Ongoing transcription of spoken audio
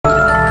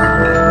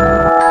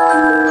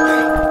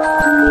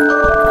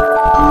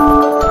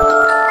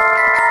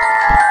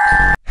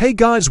Hey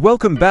guys,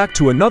 welcome back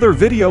to another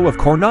video of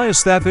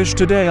Cornelius Thatfish.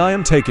 Today I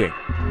am taking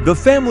the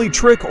family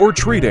trick or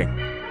treating.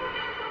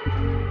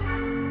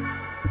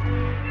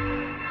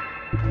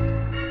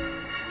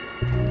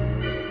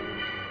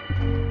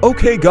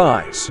 Okay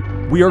guys,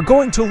 we are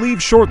going to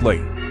leave shortly.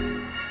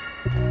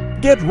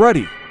 Get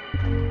ready.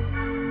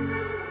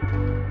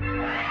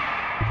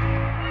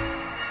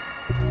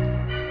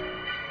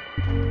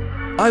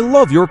 I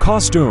love your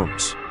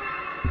costumes.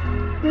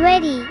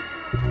 Ready.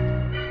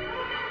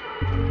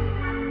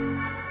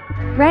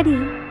 Ready.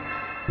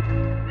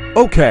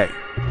 Okay.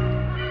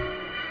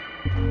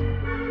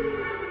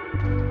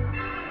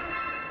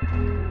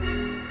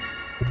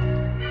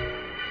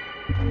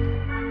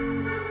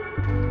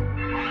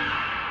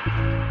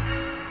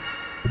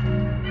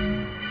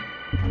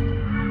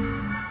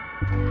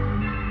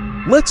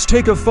 Let's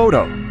take a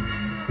photo.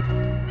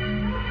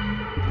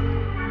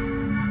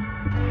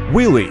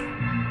 Wheelie.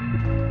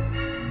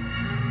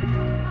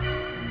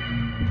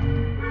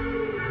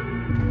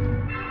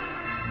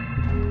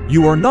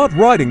 You are not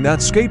riding that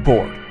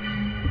skateboard.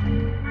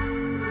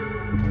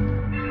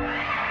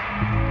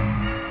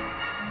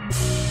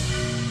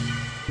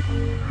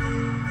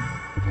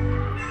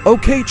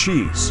 Okay,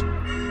 cheese.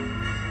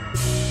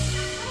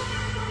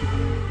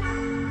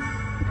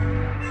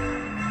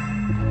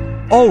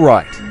 All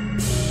right.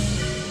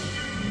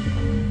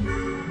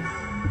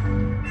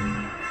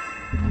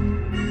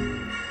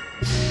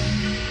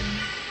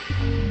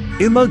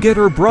 Emma get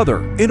her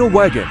brother in a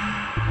wagon.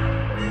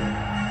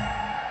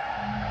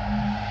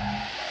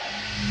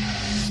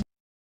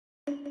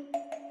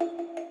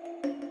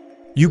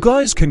 You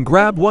guys can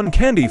grab one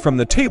candy from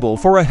the table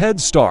for a head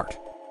start.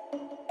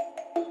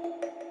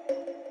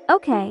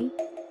 Okay.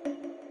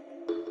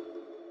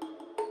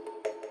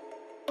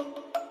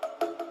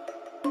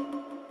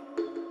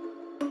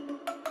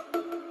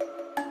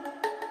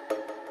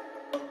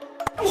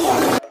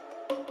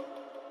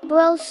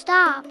 Bro,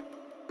 stop.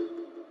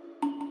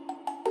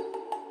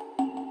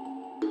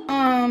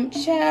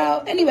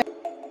 Child. Anyway.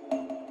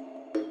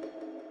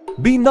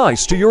 Be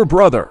nice to your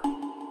brother.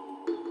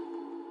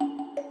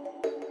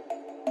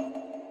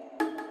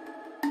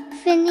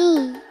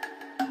 Fini.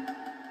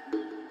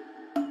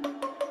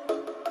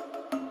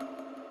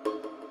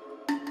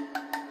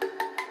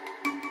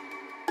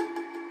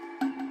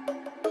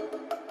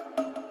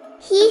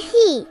 Hee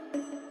hee.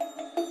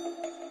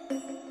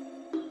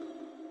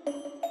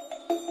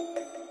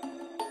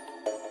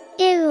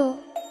 Ew.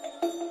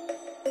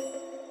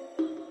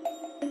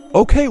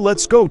 Okay,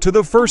 let's go to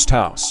the first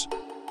house.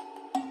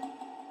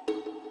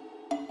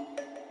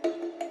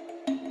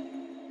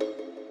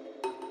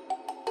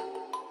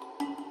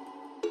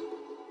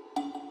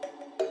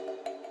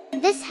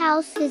 This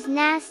house is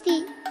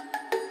nasty.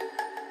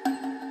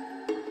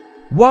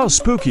 Wow,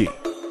 spooky.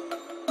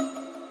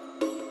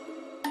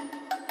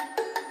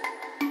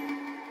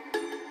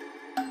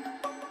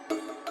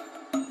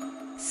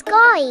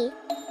 Sky.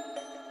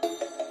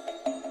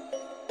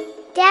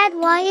 Dad,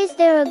 why is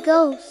there a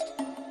ghost?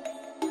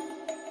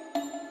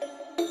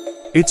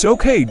 It's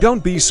okay,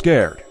 don't be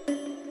scared.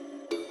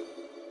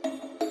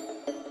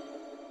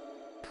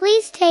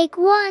 Please take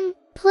one,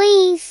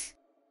 please.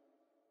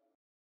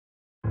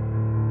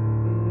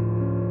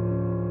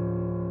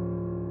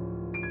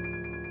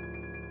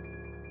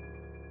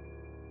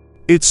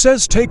 It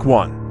says take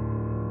one.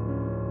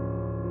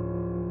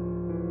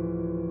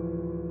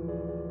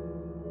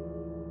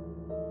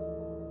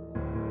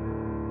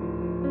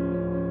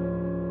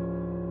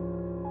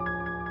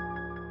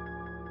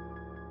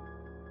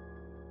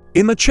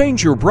 Emma,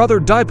 change your brother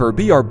diaper,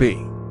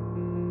 BRB.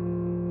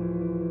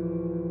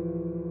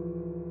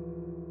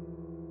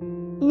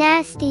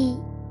 Nasty.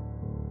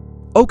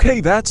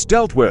 Okay, that's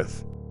dealt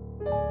with.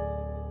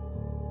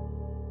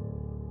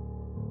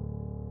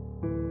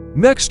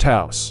 Next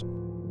house.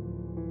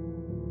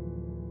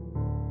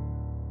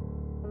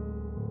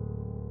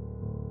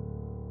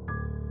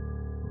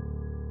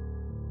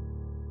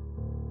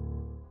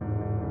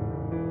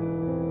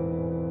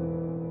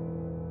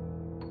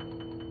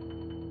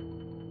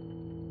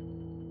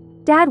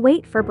 Dad,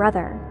 wait for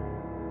brother.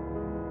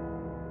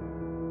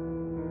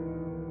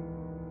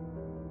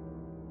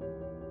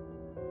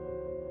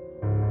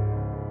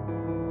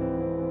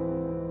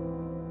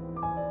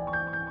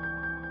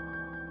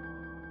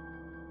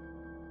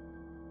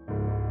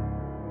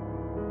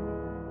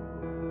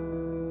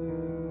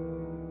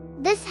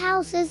 This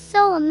house is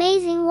so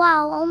amazing.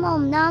 Wow.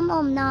 Om nom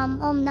om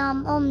nom om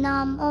nom om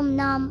nom om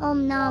nom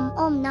om nom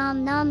om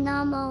nom nom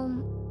nom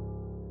om.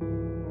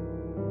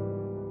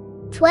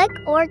 Twick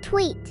or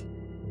tweet.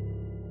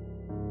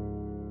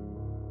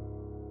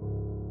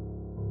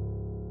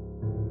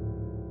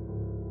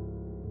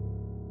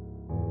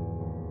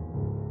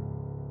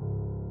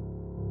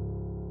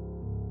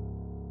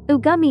 Ooh,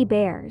 gummy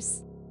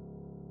bears.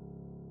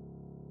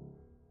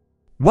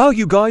 Wow,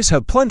 you guys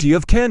have plenty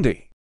of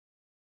candy.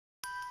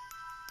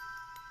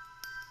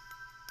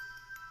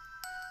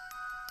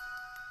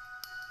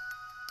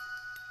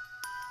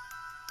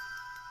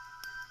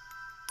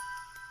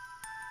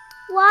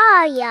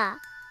 Why?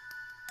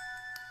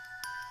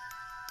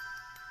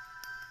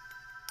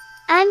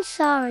 I'm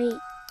sorry.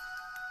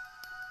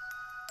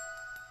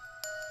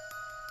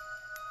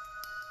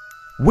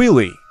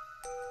 Willie.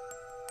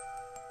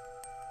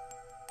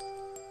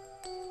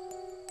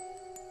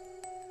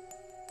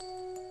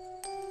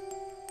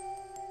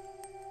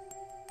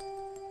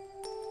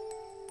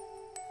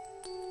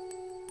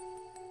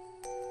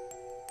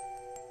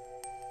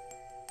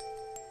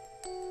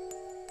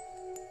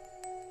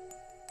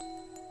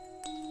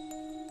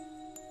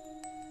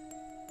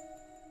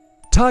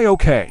 Ty,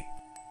 okay.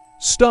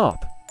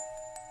 Stop.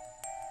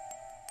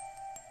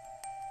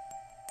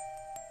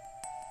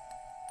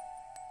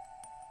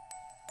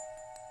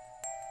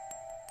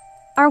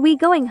 Are we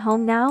going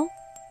home now?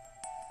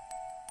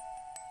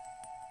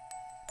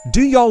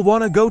 Do y'all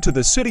wanna go to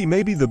the city?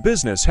 Maybe the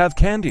business have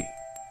candy.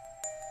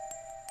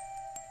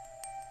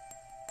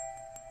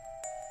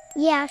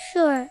 Yeah,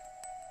 sure.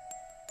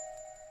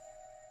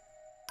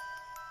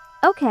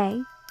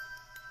 Okay.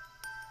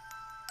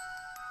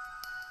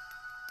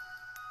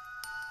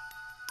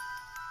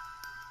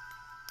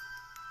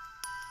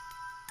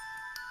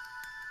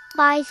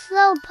 By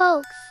slow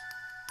pokes.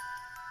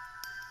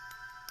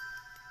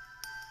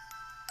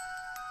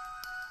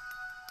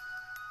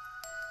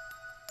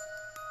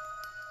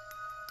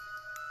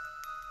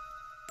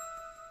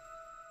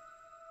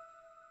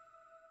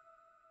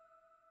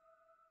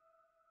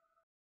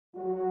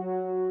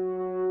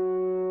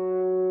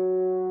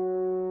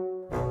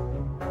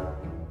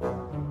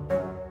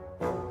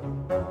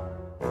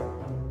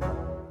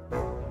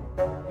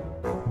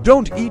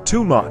 Don't eat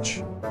too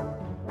much.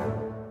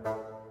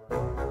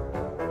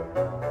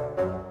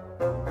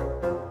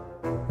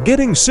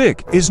 Getting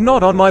sick is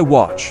not on my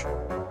watch.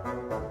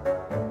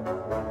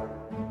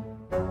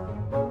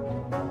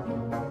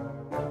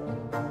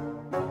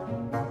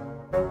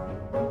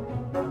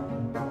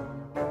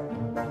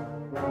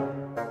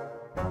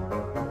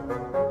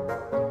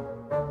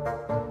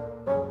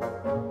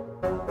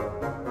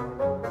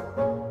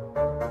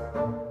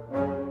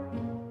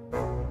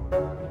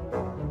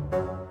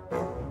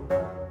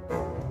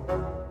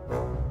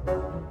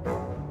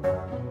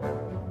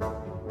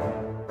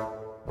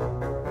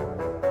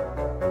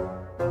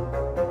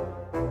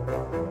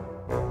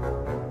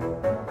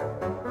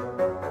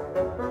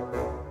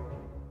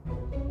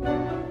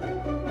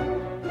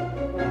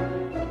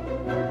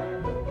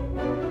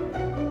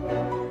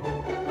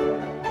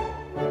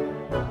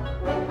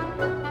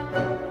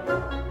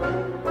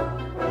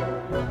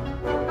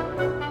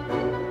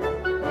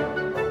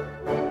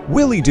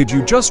 Willie, did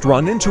you just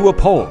run into a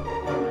pole?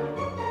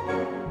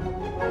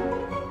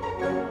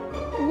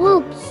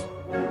 Whoops.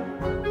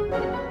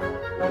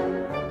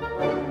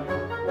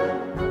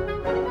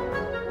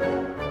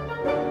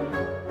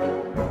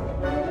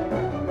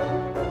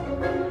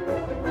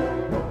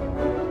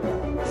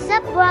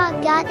 Sup,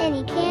 bro, got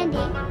any candy?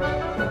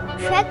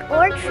 Trick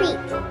or treat?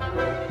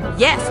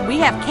 Yes, we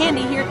have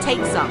candy here.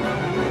 Take some.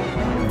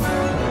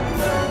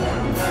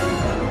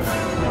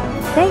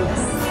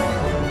 Thanks.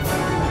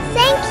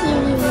 Thank you,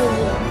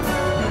 Lily.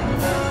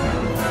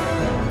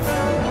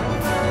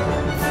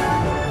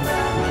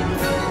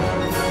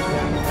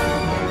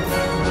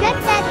 Check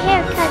that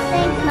haircut.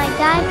 Thanks, my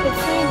guy, for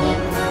candy.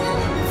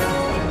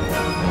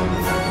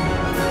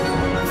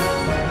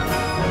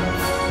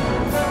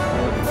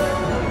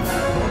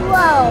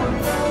 Whoa.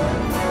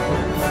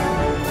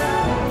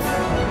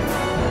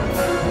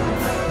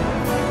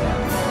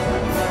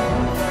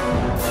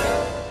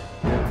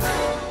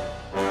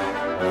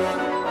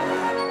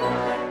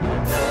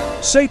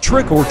 Say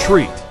trick or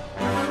treat.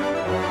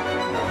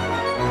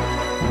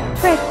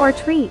 Trick or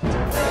treat.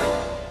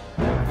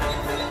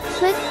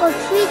 Trick or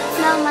treat,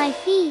 smell my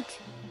feet.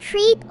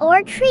 Treat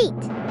or treat.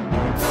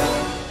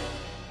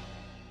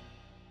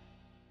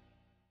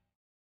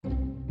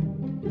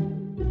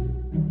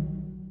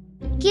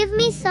 Give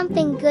me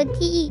something good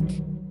to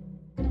eat.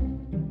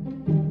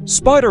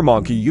 Spider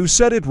Monkey, you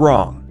said it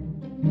wrong.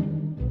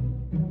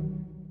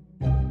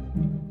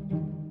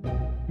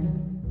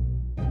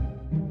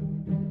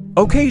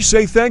 Okay,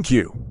 say thank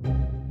you.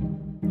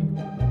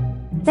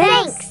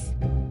 Thanks.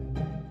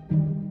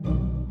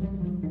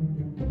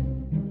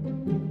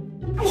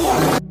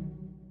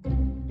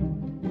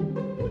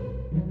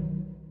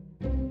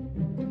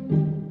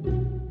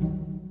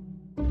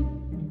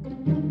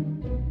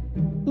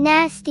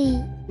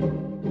 Nasty.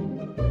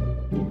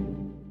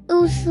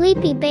 Ooh,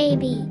 sleepy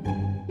baby.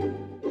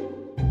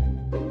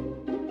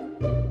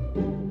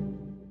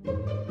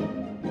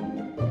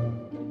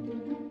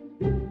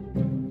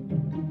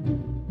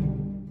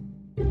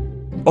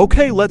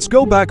 Okay, let's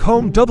go back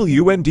home.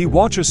 WND,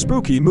 watch a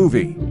spooky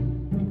movie.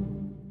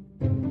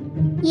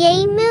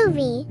 Yay,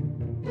 movie.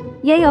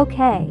 Yay,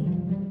 okay.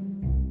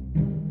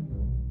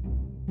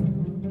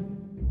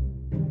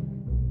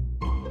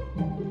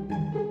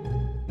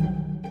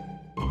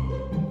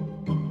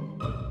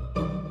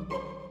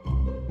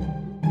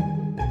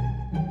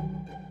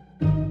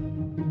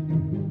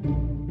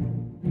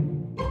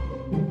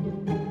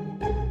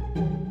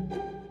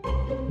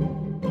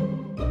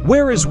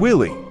 Where is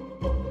Willie?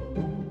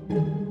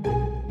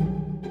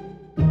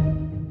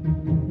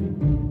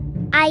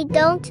 I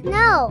don't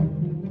know.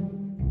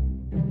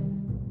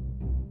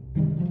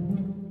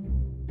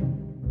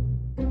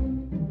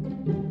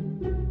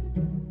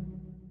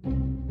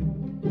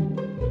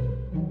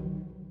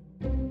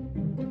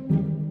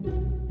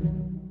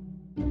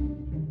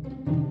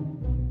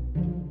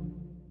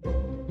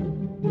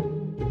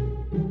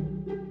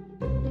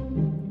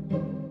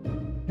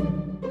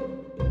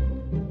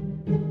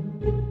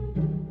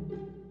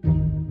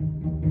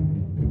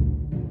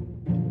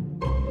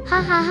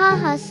 Ha ha ha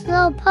ha,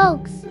 slow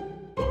pokes.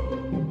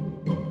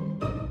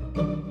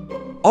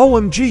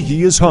 OMG,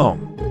 he is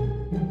home.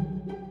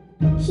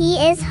 He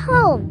is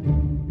home.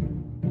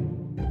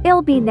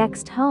 It'll be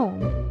next home.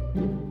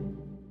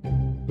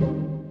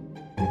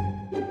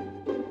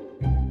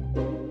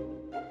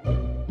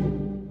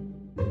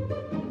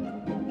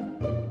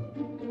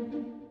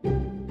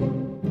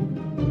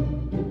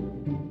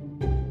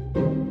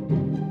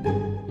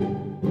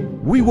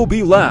 We will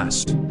be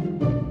last.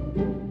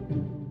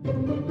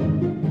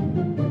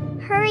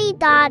 Hurry,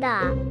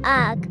 Dada.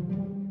 Ugh.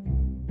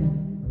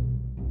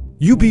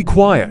 You be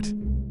quiet.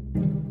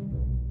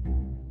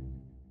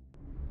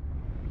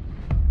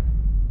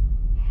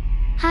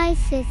 Hi,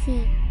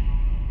 Sissy.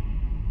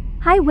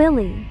 Hi,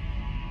 Willie.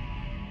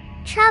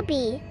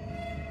 Chubby.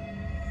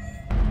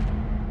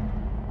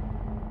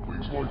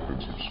 Please like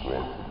and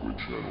subscribe to the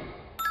channel.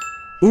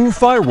 Ooh,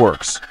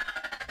 fireworks.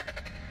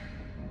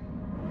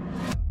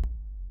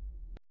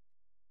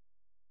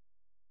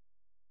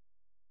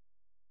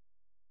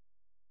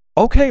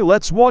 Okay,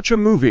 let's watch a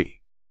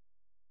movie.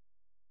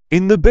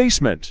 In the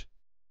basement.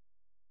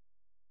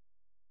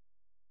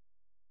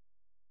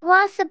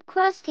 What's up,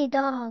 crusty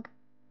dog?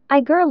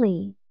 Hi,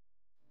 girly.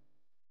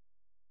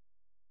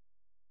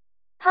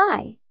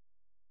 Hi.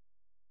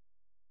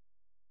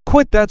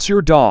 Quit, that's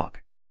your dog.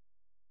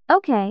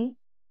 Okay.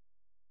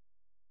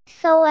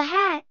 So a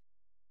hat.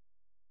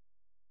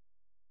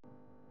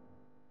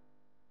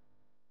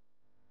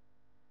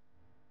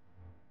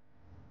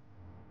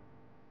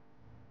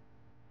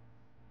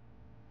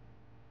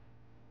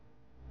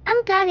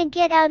 I'm gonna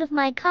get out of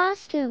my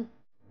costume.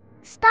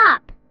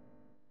 Stop.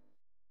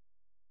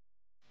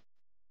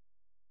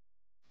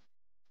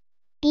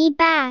 Be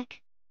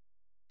back.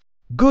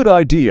 Good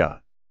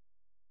idea.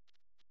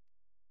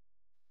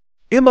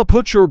 Emma,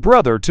 put your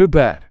brother to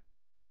bed.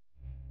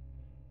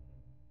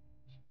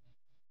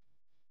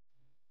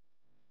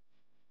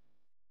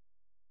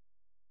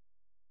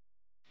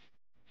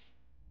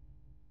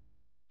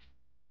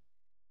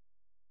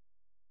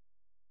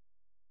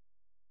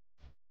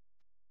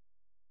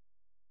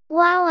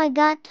 Wow, I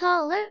got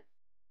taller.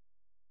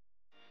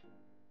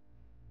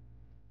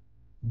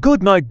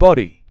 Good night,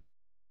 buddy.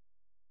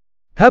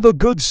 Have a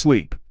good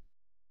sleep.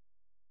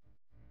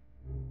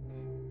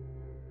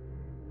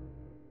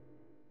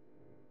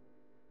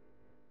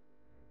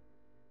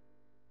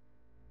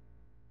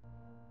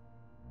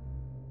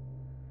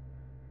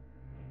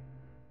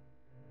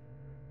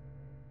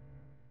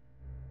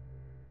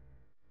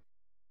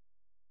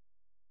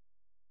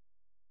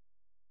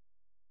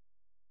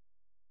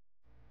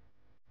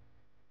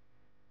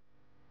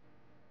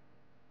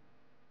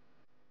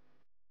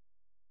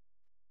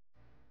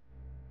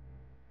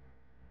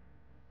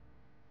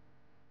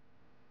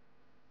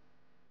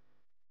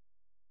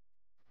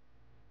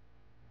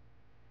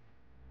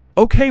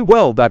 Okay,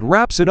 well, that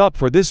wraps it up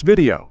for this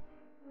video.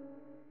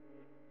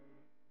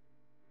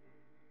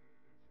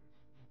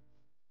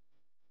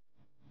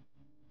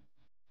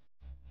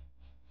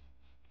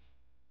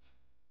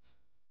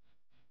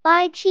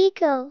 Bye,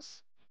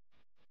 Chicos.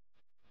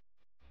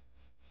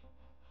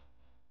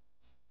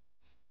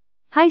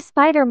 Hi,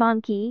 Spider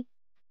Monkey.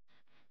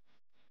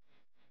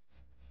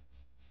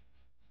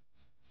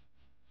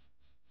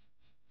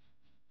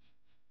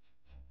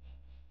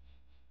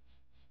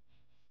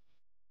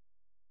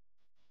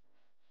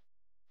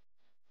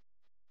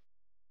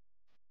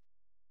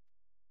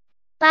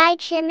 Bye,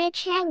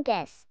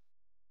 Chimichangas.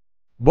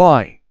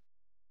 Bye.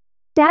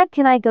 Dad,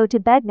 can I go to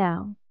bed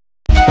now?